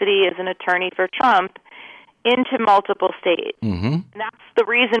capacity as an attorney for Trump into multiple states. And that's the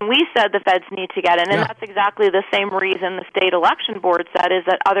reason we said the feds need to get in, and that's exactly the same reason the state election board said is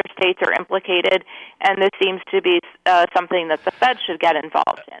that other states are implicated, and this seems to be something that the feds should get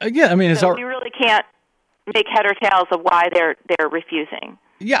involved in. We really can't make head or tails of why they're refusing.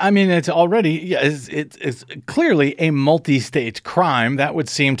 Yeah, I mean, it's already, it's clearly a multi-state crime that would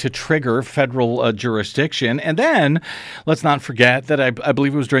seem to trigger federal jurisdiction. And then let's not forget that I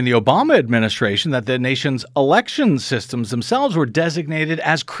believe it was during the Obama administration that the nation's election systems themselves were designated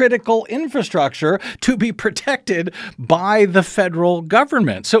as critical infrastructure to be protected by the federal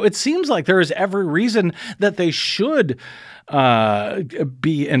government. So it seems like there is every reason that they should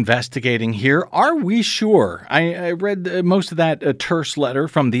be investigating here. Are we sure? I read most of that terse letter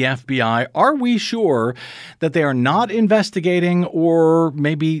from the FBI. Are we sure that they are not investigating, or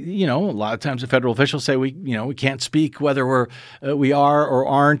maybe, a lot of times the federal officials say we can't speak whether we are or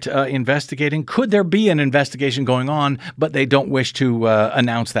aren't investigating. Could there be an investigation going on, but they don't wish to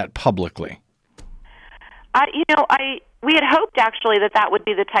announce that publicly? We had hoped, actually, that would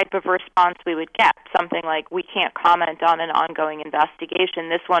be the type of response we would get, something like, we can't comment on an ongoing investigation.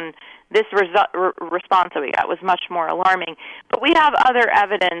 This response that we got was much more alarming. But we have other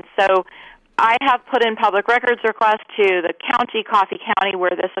evidence. So I have put in public records requests to the Coffee County,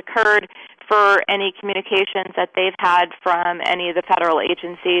 where this occurred, for any communications that they've had from any of the federal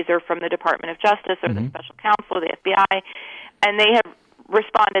agencies or from the Department of Justice or the Special Counsel or the FBI. And they have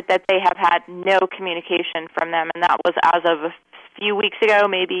responded that they have had no communication from them, and that was as of a few weeks ago,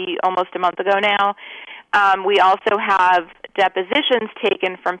 maybe almost a month ago now. We also have depositions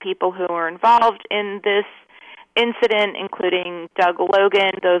taken from people who were involved in this incident, including Doug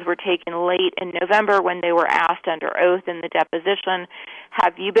Logan. Those were taken late in November when they were asked under oath in the deposition,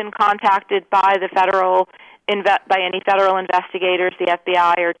 have you been contacted by by any federal investigators, the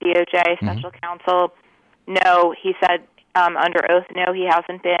FBI or DOJ, Special Counsel? No, he said under oath, no, he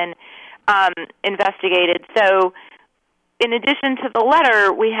hasn't been investigated. So in addition to the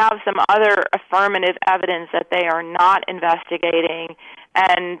letter, we have some other affirmative evidence that they are not investigating,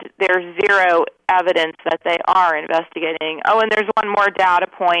 and there's zero evidence that they are investigating. Oh, and there's one more data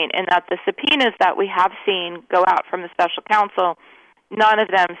point, in that the subpoenas that we have seen go out from the Special Counsel, none of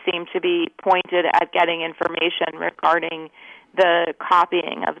them seem to be pointed at getting information regarding the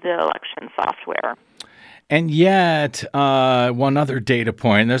copying of the election software. And yet, one other data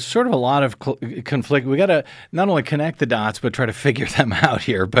point, there's sort of a lot of conflict. We got to not only connect the dots, but try to figure them out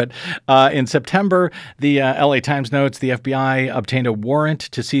here. But in September, the LA Times notes the FBI obtained a warrant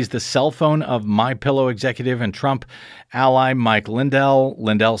to seize the cell phone of MyPillow executive and Trump ally Mike Lindell.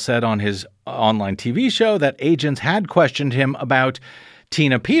 Lindell said on his online TV show that agents had questioned him about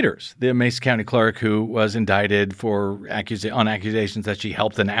Tina Peters, the Mesa County clerk who was indicted on accusations that she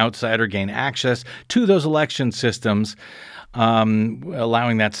helped an outsider gain access to those election systems,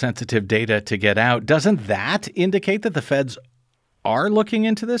 allowing that sensitive data to get out. Doesn't that indicate that the feds are looking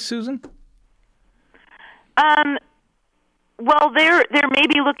into this, Susan? Well, they're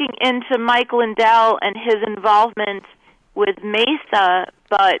maybe looking into Mike Lindell and his involvement with Mesa,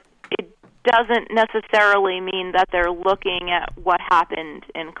 but it doesn't necessarily mean that they're looking at what happened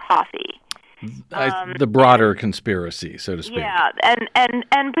in Coffee. The broader conspiracy, so to speak. Yeah,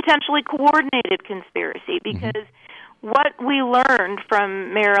 and potentially coordinated conspiracy, because what we learned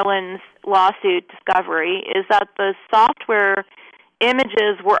from Maryland's lawsuit discovery is that the software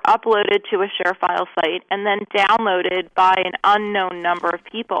images were uploaded to a ShareFile site and then downloaded by an unknown number of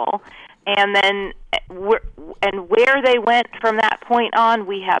people. And then, where they went from that point on,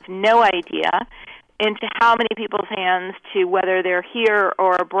 we have no idea, into how many people's hands, to whether they're here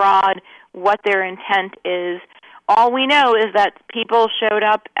or abroad, what their intent is. All we know is that people showed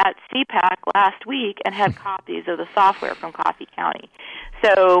up at CPAC last week and had copies of the software from Coffee County.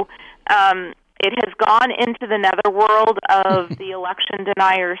 So it has gone into the netherworld of the election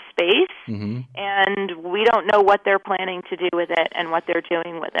denier space, and we don't know what they're planning to do with it and what they're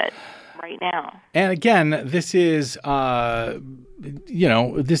doing with it right now. And again, this is,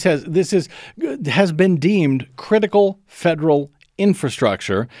 this has been deemed critical federal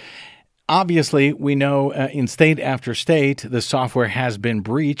infrastructure. Obviously, we know in state after state, the software has been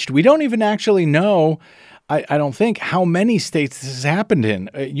breached. We don't even actually know, I don't think, how many states this has happened in.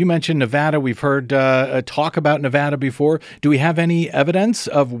 You mentioned Nevada. We've heard talk about Nevada before. Do we have any evidence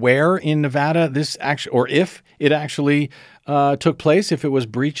of where in Nevada this actually, or if it actually took place, if it was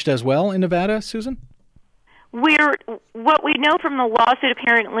breached as well in Nevada, Susan? What we know from the lawsuit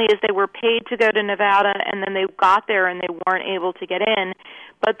apparently is they were paid to go to Nevada, and then they got there and they weren't able to get in.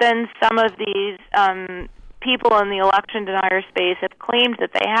 But then some of these people in the election denier space have claimed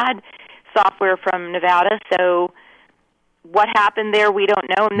that they had software from Nevada. So what happened there, we don't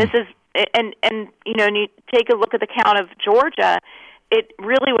know. And this is, and you take a look at the count of Georgia. It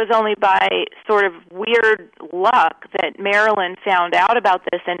really was only by sort of weird luck that Maryland found out about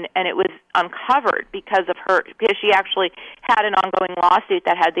this, and it was uncovered because she actually had an ongoing lawsuit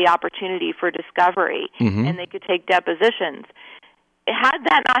that had the opportunity for discovery, and they could take depositions. Had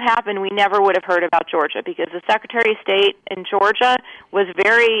that not happened, we never would have heard about Georgia, because the Secretary of State in Georgia was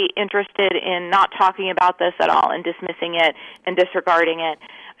very interested in not talking about this at all and dismissing it and disregarding it.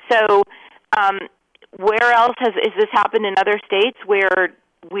 So where else has this happened in other states where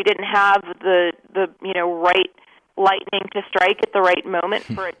we didn't have the right lightning to strike at the right moment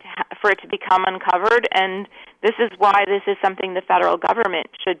for it to become uncovered? And this is why this is something the federal government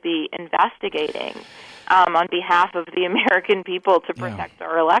should be investigating on behalf of the American people to protect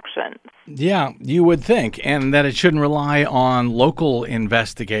our elections. Yeah, you would think, and that it shouldn't rely on local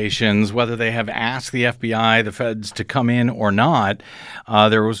investigations, whether they have asked the FBI, the feds, to come in or not.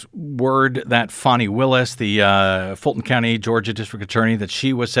 There was word that Fani Willis, the Fulton County, Georgia District Attorney, that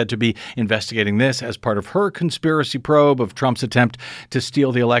she was said to be investigating this as part of her conspiracy probe of Trump's attempt to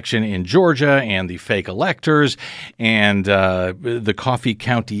steal the election in Georgia and the fake electors and the Coffee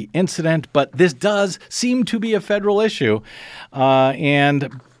County incident. But this does seem to be a federal issue, and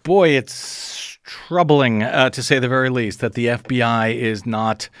boy, it's troubling, to say the very least, that the FBI is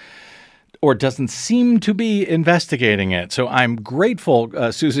not, or doesn't seem to be, investigating it. So I'm grateful,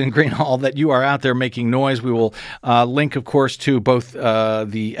 Susan Greenhalgh, that you are out there making noise. We will link, of course, to both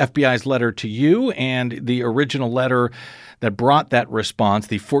the FBI's letter to you and the original letter that brought that response,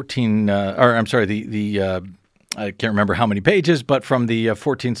 I can't remember how many pages, but from the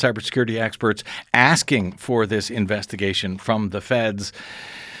 14 cybersecurity experts asking for this investigation from the feds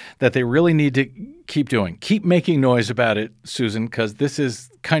that they really need to keep doing. Keep making noise about it, Susan, because this is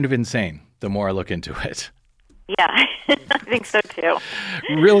kind of insane the more I look into it. Yeah, I think so too.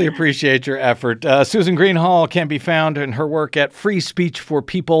 Really appreciate your effort. Susan Greenhalgh can be found in her work at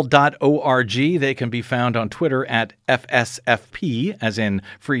freespeechforpeople.org. They can be found on Twitter at FSFP, as in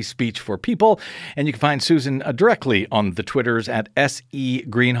Free Speech for People. And you can find Susan directly on the Twitters at SE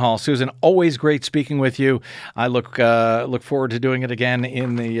Greenhalgh. Susan, always great speaking with you. I look forward to doing it again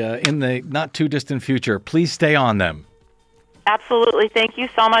in the not too distant future. Please stay on them. Absolutely. Thank you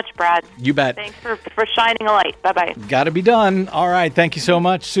so much, Brad. You bet. Thanks for shining a light. Bye-bye. Got to be done. All right. Thank you so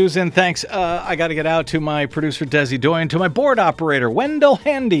much, Susan. Thanks. I got to get out to my producer, Desi Doyen, to my board operator, Wendell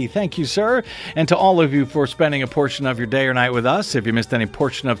Handy. Thank you, sir. And to all of you for spending a portion of your day or night with us. If you missed any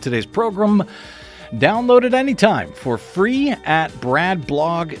portion of today's program, download it anytime for free at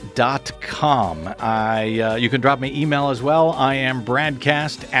bradblog.com. You can drop me email as well. I am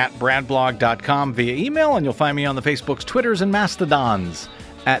BradCast at bradblog.com via email, and you'll find me on the Facebooks, Twitters, and Mastodons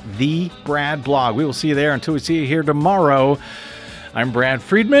at The Brad Blog. We will see you there until we see you here tomorrow. I'm Brad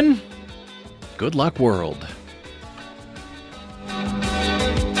Friedman. Good luck, world. I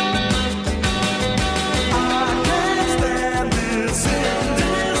can't stand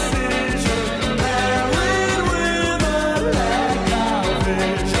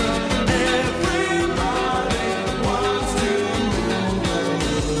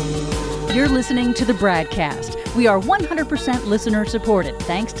You're listening to the BradCast. We are 100% listener supported,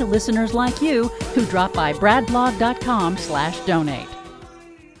 thanks to listeners like you who drop by bradblog.com/donate.